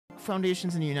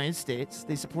foundations in the United States.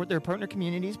 They support their partner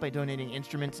communities by donating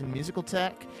instruments and musical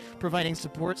tech, providing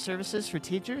support services for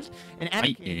teachers, and は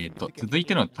い、 advocating for the 続い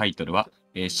てのタイトルは、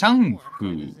シャンフ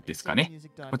ーですかね。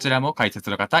こちらも解説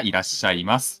の方いらっしゃい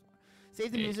ます。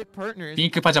ピ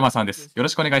ンクパジャマさんです。よろ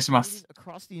しくお願いします。よ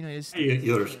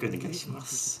ろしくお願いしま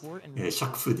す。シャ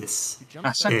クフです。シャ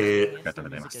クフ、ありがとうご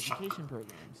ざいます。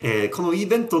このイ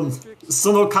ベント、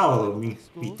その顔を見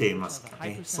ていますか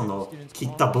ね。その切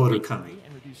ったボール紙。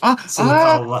その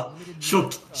顔はシ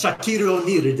ャキル・オ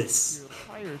ニールです。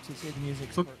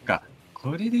そっか。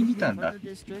これで見たんだ。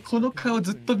この顔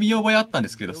ずっと見覚えあったんで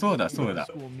すけど、そうだそうだ。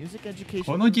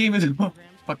このゲームでも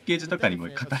パッケージとかにも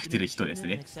書かれてる人です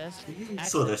ね。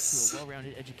そうです。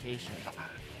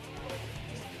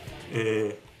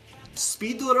スピ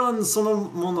ードランその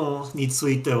ものにつ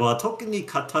いては特に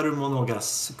語るものが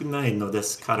少ないので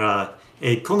すから、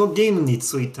このゲームに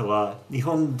ついては日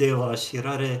本では知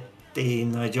られてい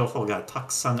ない情報がた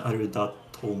くさんあるだ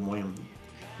と思い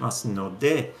ますの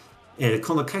で、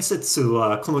この解説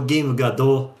はこのゲームが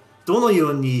どの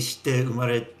ようにして生ま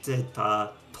れて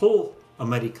たとア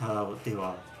メリカで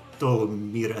はどう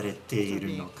見られてい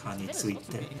るのかについ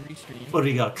て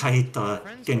俺が書いた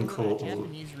原稿を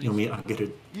読み上げ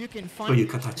るという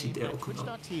形で行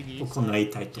い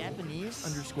たいと思いま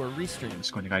す。よろ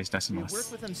しくお願いいたしま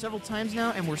す。シ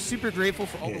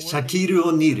ャキル・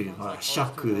オニールはシャ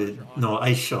クの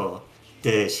愛称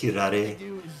で知られ、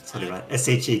それは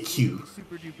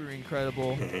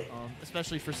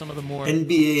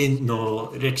SHAQ。NBA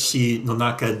の歴史の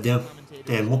中で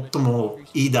最も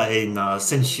偉大な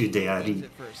選手であり、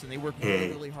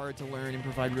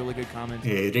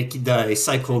歴代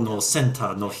最高のセン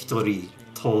ターの一人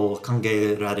と考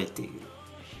えられている。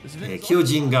巨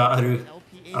人が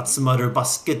集まるバ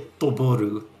スケットボー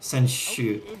ル選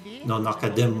手の中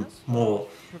でも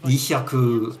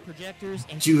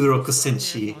216セン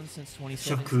チ、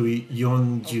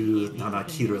147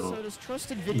キロ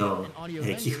の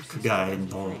規格外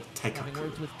の体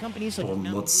格を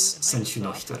持つ選手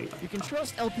の一人だった。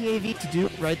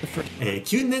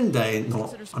9年代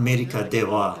のアメリカで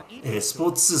は、スポ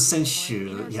ーツ選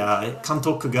手や監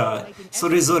督がそ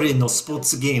れぞれのスポー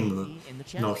ツゲーム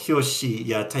の表紙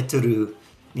やタイトル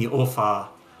にオファ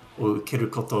ーを受ける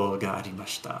ことがありま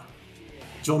した。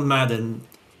ジョン・マーデン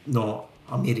の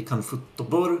アメリカンフット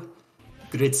ボール、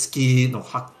グレツキーの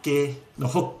ホッケ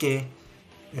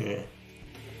ー、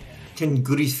ケン・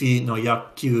グリフィーの野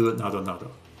球などな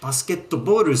ど、バスケット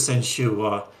ボール選手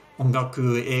は音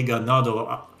楽、映画など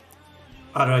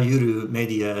あらゆるメ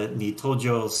ディアに登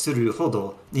場するほ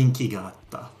ど人気があっ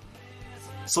た。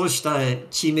そうした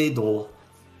知名度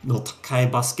の高い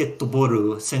バスケットボ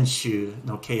ール選手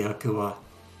の契約は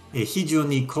非常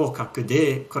に高額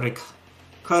で、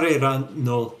彼ら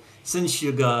の選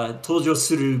手が登場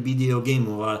するビデオゲー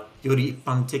ムはより一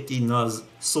般的な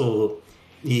層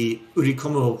に売り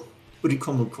込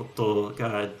むこと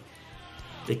が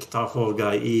できた方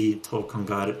がいいと考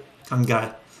え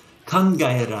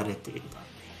られていた。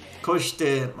こうし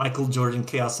てマイケル・ジョーダン・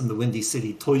ケアス・イン・ザ・ウィンディ・シテ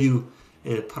ィという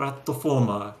プラットフォー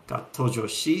マーが登場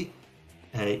し、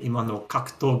今の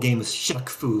格闘ゲームシャッ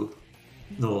クフ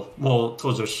ーのも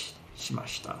登場しま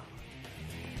した。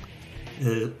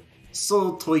そ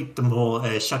うといっても、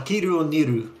シャキル・オニ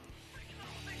ー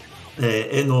ル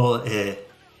への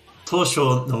当初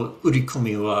の売り込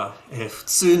みは普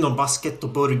通のバスケット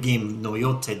ボールゲームの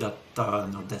予定だった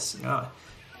のですが、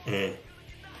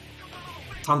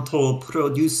担当プ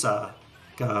ロデューサ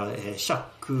ーがシャッ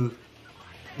ク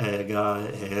が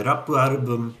ラップアル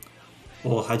バム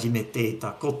を始めてい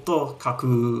たこと、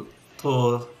格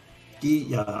闘技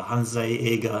や犯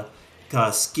罪映画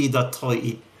が好きだと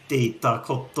言っていた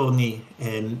ことに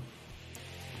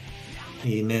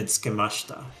目つけまし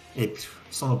た。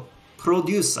そのプロ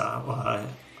デューサーは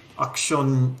アクショ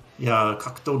ンや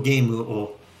格闘ゲーム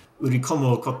を売り込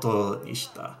むことにし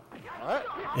た。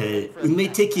運命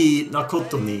的なこ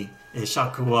とにシャ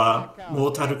クはモ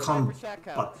ータルコン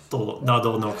バットな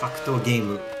どの格闘ゲー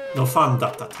ムのファンだ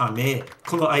ったため、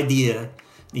このアイディア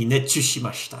に熱中し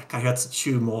ました。開発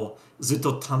中もずっ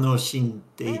と楽しん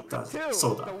でいた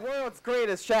そうだ。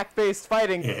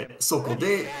そこ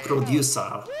でプロデュー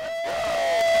サー、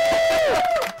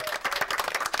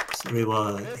それ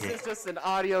は、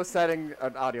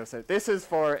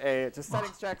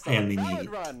早めに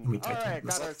見たいと思い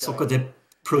ます。そこで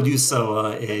プロデューサー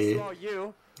は、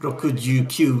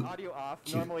69、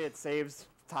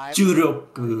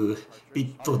16ビ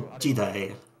ット時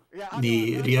代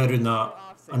にリアル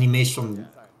なアニメーション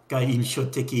が印象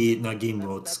的なゲー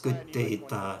ムを作ってい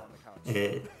た、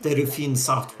デルフィン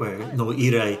ソフトウェアの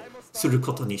依頼する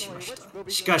ことにしました。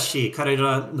しかし、彼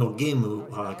らのゲーム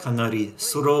はかなり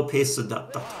スローペースだ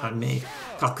ったため、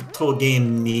格闘ゲー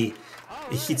ムに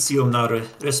必要なレ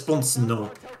スポンス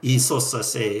のいい操作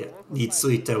性に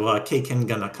ついては経験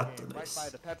がなかったで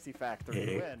す。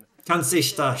完成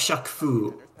したシャック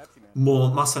フ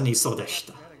もまさにそうでし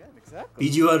た。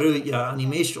ビジュアルやアニ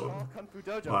メーション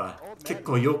は結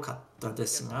構良かったで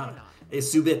すが、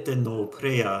すべてのプ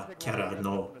レイヤーキャラ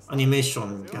のアニメーショ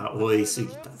ンが多いすぎ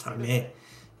たため、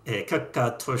結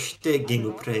果としてゲー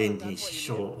ムプレイに支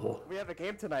障を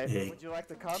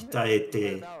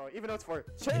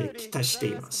期待して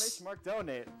います。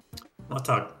ま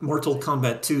た、Mortal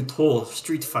Kombat 2と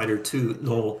Street Fighter 2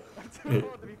の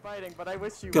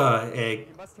が家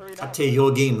庭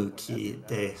用ゲーム機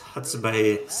で発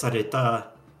売され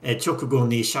た直後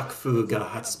にシャックフが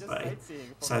発売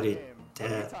さ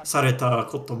れた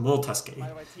ことも助け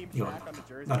には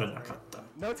ならなかった。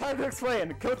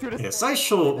最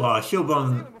初は評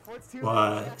判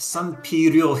は賛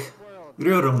否両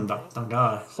論だった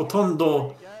が、ほとん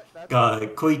どが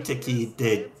好意的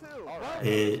で、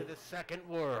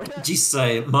実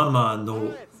際まあまあ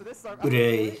の売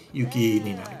れ行き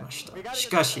になりました。し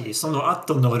かし、その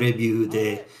後のレビュー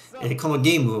で、この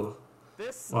ゲーム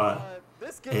は、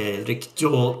歴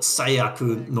上最悪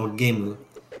のゲーム、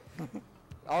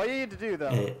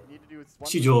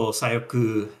史上最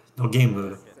悪のゲー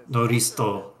ムのリス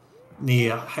トに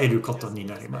入ることに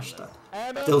なりました。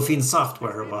デルフィンソフトウ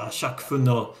ェアはシャックフ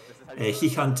の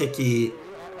批判的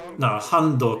な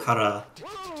反動から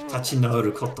立ち直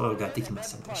ることができま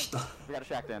せんでした。ゲ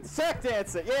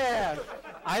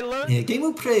ー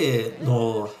ムプレイ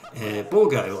の妨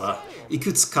害はい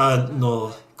くつか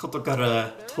のことか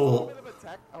らと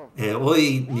大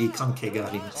いに関係があ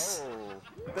ります。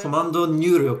コマンド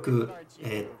入力、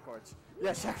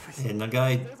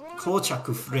長い膠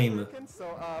着フレーム、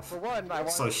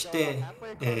そして、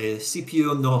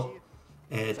CPU の、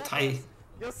対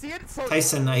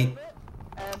戦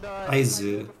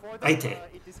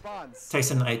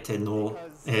相手の、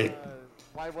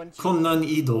困難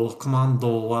移動コマン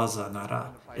ド技な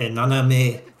ら、斜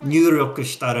め入力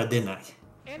したら出ない。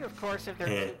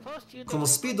この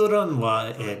スピードラン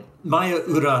は、前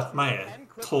裏前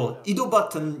と移動ボ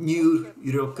タン入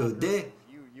力で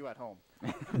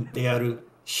ある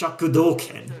尺動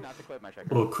拳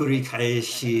を繰り返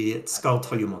し使う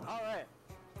というもの。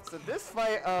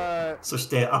そし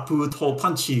てアップと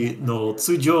パンチの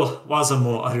通常技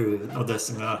もあるので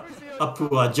すが、アッ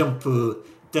プはジャンプ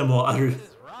でもある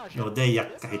ので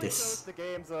厄介です。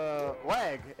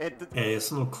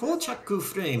その膠着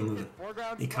フレーム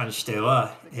に関して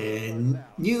は、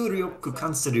入力キャ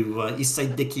ンセルは一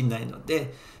切できないの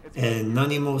で、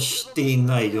何もしてい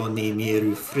ないように見え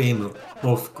るフレーム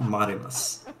も含まれま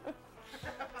す。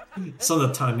その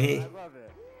ため、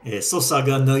操作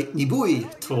が鈍い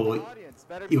と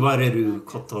言われる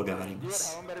ことがありま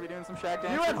す。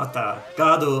また、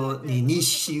ガードに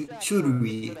2種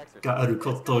類がある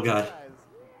ことが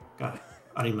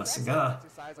ありますが、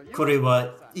これ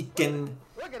は一見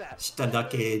しただ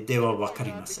けでは分か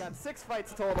りません。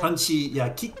パンチ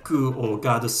やキックを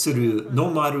ガードする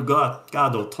ノーマルガー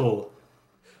ドと、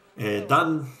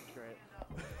弾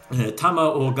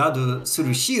をガードす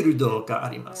るシールドがあ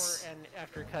ります。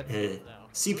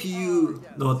CPU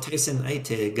の対戦相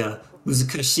手が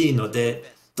難しいの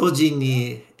で、同時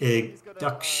に、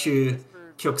学習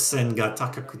曲線が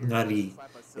高くなり、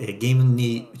ゲーム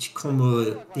に打ち込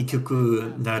むにく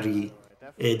くなり、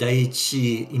第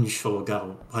一印象が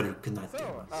悪くなってい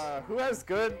ます。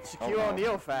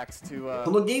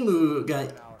このゲームが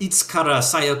いつから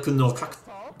最悪の格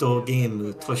闘ゲー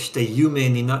ムとして有名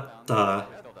になった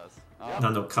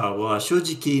のかは正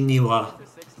直には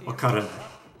わからない。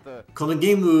この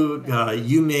ゲームが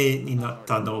有名になっ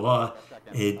たのは、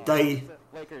大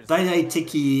々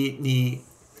的に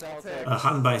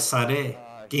販売され、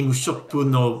ゲームショップ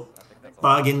の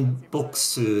バーゲンボック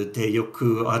スでよ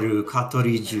くあるカート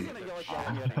リッジ、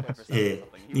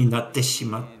になってし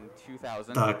まっ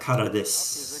たからで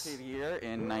す。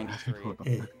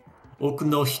多く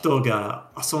の人が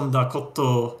遊んだこ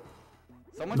と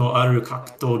のある格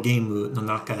闘ゲームの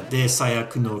中で最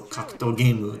悪の格闘ゲ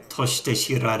ームとして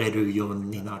知られるよう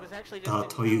になった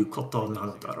ということな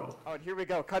のだろう。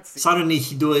さらに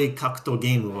ひどい格闘ゲ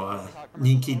ームは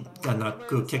人気がな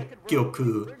く結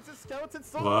局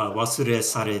は忘れ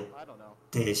され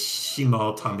てし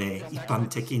まうため一般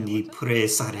的にプレイ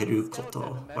されること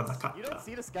はなかった。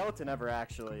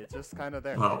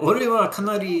俺はか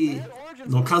なり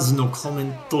の数のコメ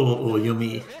ントを読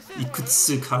み、いく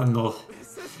つかの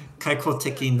開放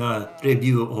的なレビ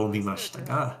ューを見ました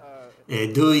が、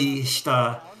同意し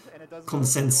たコン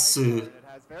センサ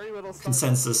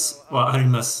スはあり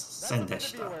ませんで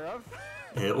した。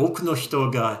多くの人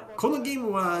がこのゲー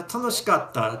ムは楽しか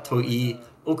ったと言い、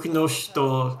多くの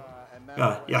人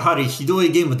がやはりひど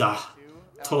いゲームだ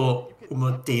と思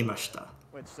っていました。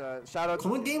こ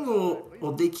のゲーム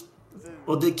を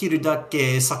できるだ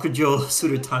け削除す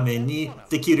るために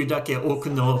できるだけ多く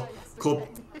のコ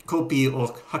ピーを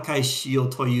破壊しよう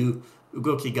という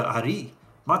動きがあり、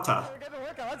また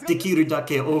できるだ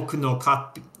け多くの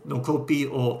コピ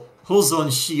ーを保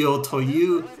存しようと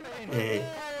いう、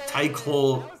対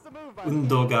抗運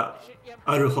動が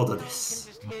あるほどで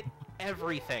す。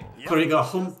これが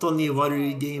本当に悪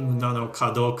いゲームなの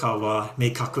かどうかは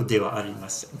明確ではありま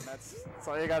せん。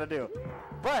こ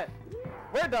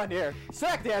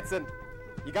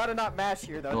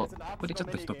れちょっ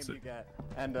と一つ、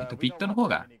ビットの方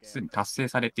がすでに達成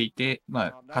されていて、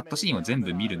カットシーンを全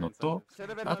部見るのと、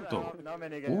あと、オー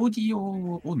ディオ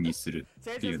をオンにするっ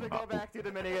ていうのが、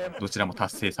どちらも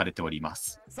達成されておりま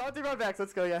す。本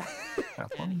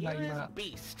来は、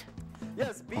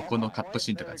ここのカット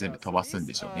シーンとか全部飛ばすん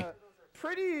でしょうね。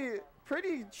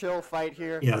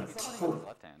いや、飛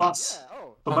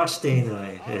ばしていな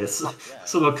い。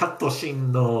そのカットシー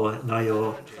ンの内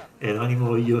容、何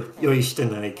も用意して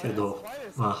ないけど、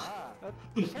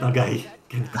長い。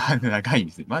長いん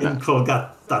ですね。まだ。原稿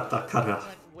がだったから。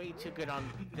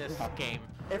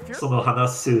その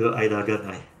話す間が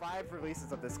ない。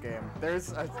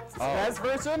There's a SNES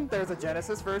version, there's a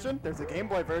Genesis version, there's a Game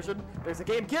Boy version, there's a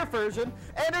Game Gear version,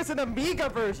 and there's an Amiga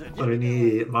version. これ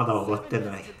にまだ終わって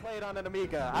ない。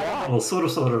もうそろ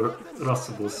そろラ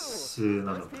スボス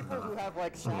なのかな。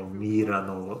そのミラ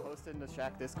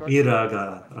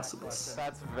がラスボス。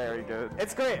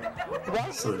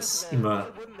そうです。今、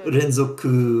連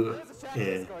続、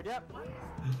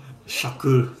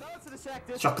尺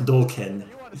道剣。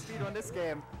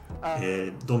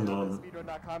どんどん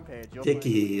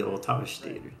敵を倒して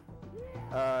いる。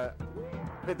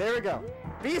There we go.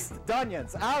 Beast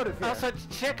Dunyans out of here. Also,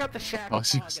 check out the shack in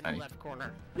the left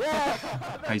corner.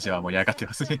 会場は盛り上がって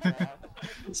ますね。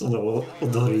その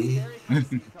踊り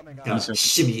が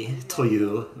シミとい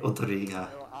う踊りが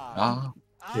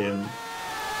盛り上が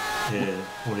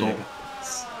ってま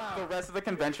す。The rest of the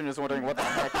convention is wondering what the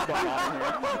heck is going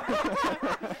on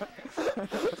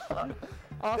here.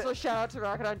 Also, shout out to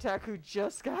Rocket on Tech who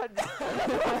just got.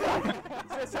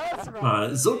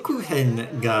 続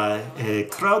編が、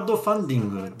クラウドファンディン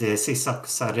グで制作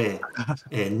され、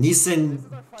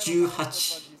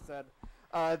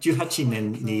2018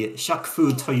年にシャックフ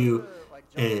ーという、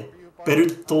ベ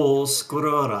ルトスク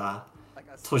ローラ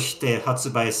ーとして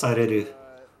発売される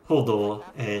ほど、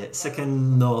世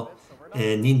間の、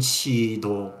認知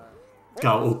度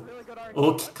が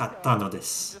大きかったので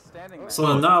す。そ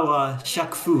の名は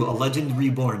Shaq Fu, A Legend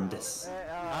Reborn です。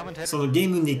そのゲー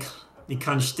ムに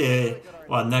関して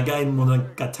は長い物語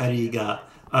が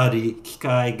あり、機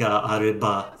会があれ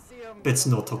ば別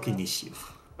の時にしよう。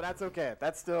ち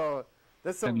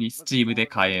なみに Steam で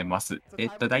買えます。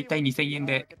だいたい2000円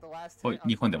で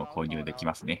日本でも購入でき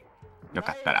ますね。よ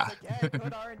かったら。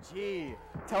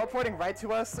Teleporting right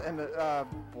to us and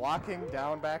blocking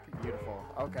down back. Beautiful.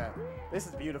 Okay. This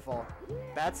is beautiful.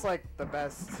 That's like the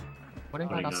best. これ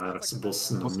がラスボ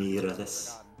スのミイラで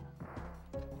す。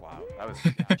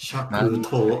Wow. シャック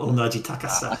と同じ高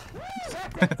さ。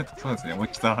そうですね、大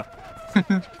きさ。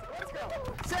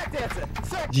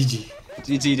ジ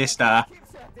ジでした。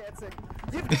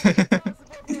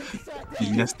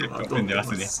みんなステップ踏んでま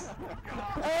すね。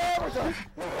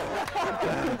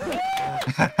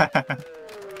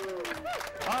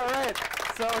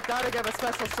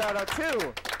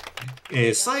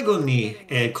最後に、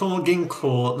この原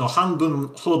稿の半分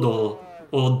ほど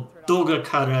を動画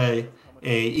から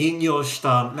引用し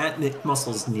たマット・ニック・マッス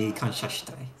ルズに感謝し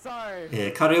たい。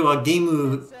彼はゲー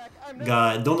ム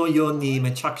がどのように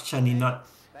めちゃくちゃになっ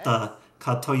た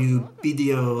かというビ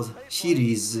デオシ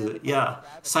リーズや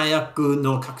最悪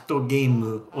の格闘ゲー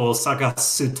ムを探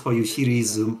すというシリー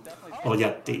ズをや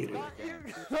っている。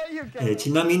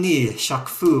ちなみにシャッ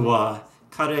クフーは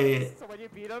彼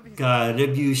がレ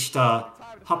ビューした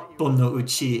8本のう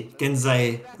ち現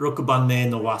在6番目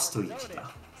のワーストでし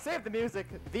た。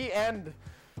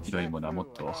ひどいものはもっ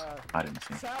とあるんで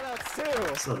すね。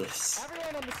そうです。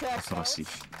恐ろしい。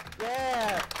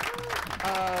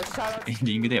エン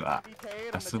ディングでは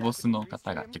ラスボスの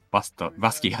方が結構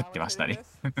バスケやってましたね。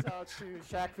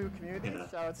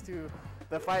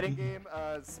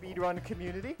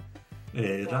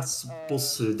ラスボ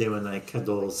スではないけ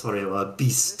ど、それはビー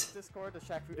スト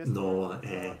の、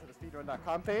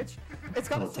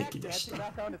の敵でし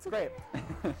た。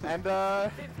And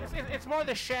It's more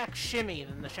the Shaq shimmy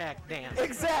than the Shaq dance.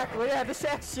 exactly, yeah, the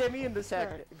Shaq shimmy and the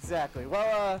Shaq. Exactly.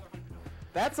 Well,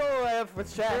 that's all I have with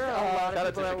Shaq. There are a lot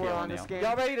of people that were on this game.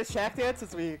 Y'all ready to Shaq dance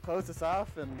as we close this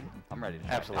off? And I'm ready to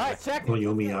Absolutely. all right, Shaq. の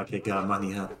読み上げが間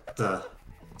に合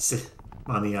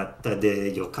った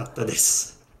でよかったで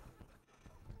す。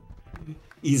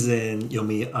以前読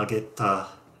み上げた、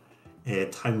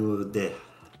タイムで、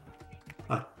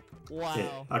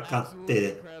測っ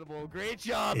て、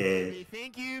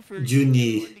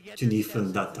12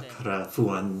分だったから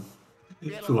不安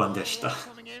でした。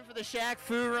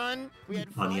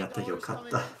間に合ったよかっ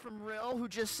た。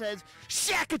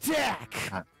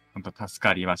本当助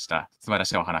かりました。素晴ら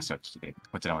しいお話を聞いて、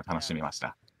こちらも楽しみまし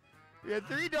た。では、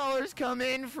ト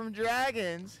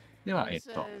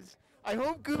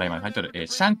ライマーのタイトル、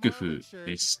シャンクフー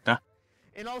でした。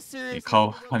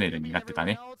顔パネルになってた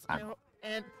ね。シ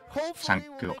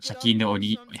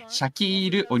ャキ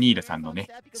ール・オニールさんのね、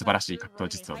素晴らしい格闘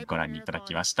術をご覧いただ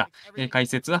きました。解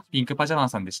説はピンクパジャマン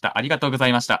さんでした。ありがとうござ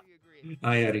いました。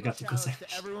はい、ありがとうございま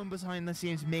した。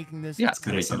では、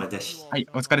続いての、はい、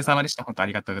お疲れ様でした。本当あ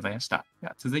りがとうございました。で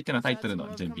は、続いてのタイトル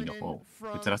の準備の方を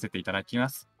移らせていただきま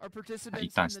す。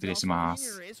一旦失礼しま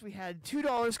す。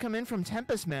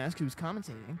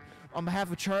On behalf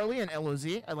of Charlie and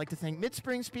LOZ, I'd like to thank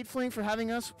Midspring Speedfling for having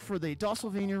us for the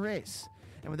Dosylvania race.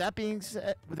 And with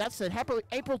that said, happy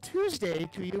April Tuesday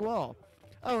to you all.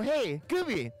 Oh, hey,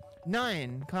 Gooby,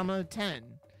 9,10.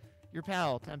 Your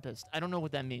pal, Tempest. I don't know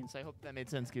what that means. I hope that made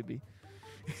sense, Gooby.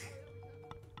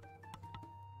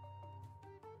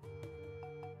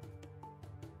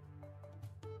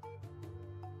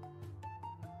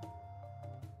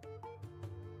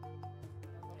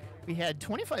 We had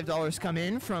 $25 come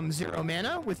in from Zero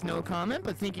Mana with no comment,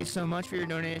 but thank you so much for your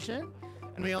donation.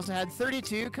 And we also had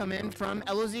 32 come in from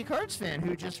LOZ Cards fan,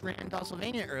 who just ran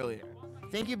Dosylvania earlier.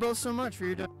 Thank you both so much for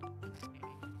your donation.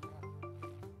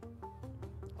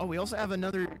 Oh, we also have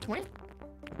another 20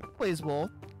 plays bowl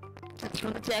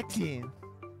from the tech team.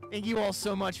 Thank you all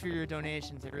so much for your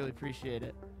donations. I really appreciate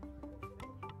it.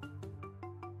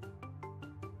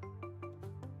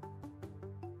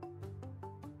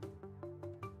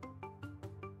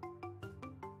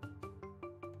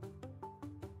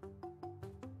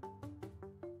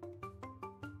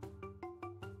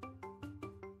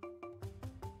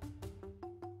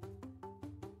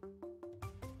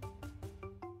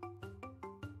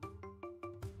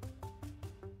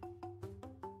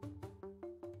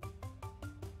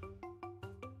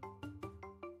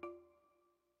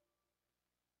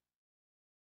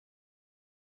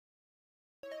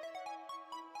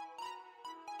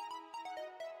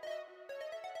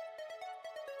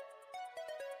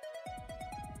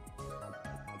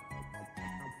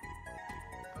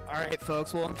 Alright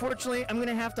folks, well unfortunately I'm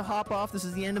gonna have to hop off. This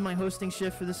is the end of my hosting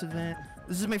shift for this event.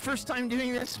 This is my first time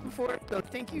doing this before, so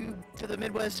thank you to the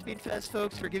Midwest Speedfest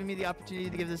folks for giving me the opportunity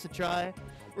to give this a try.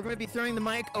 We're going to be throwing the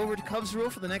mic over to Cubs Rule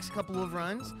for the next couple of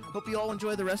runs. Hope you all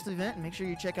enjoy the rest of the event, and make sure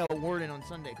you check out Warden on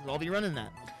Sunday, because I'll be running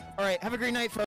that. Alright, have a great night folks.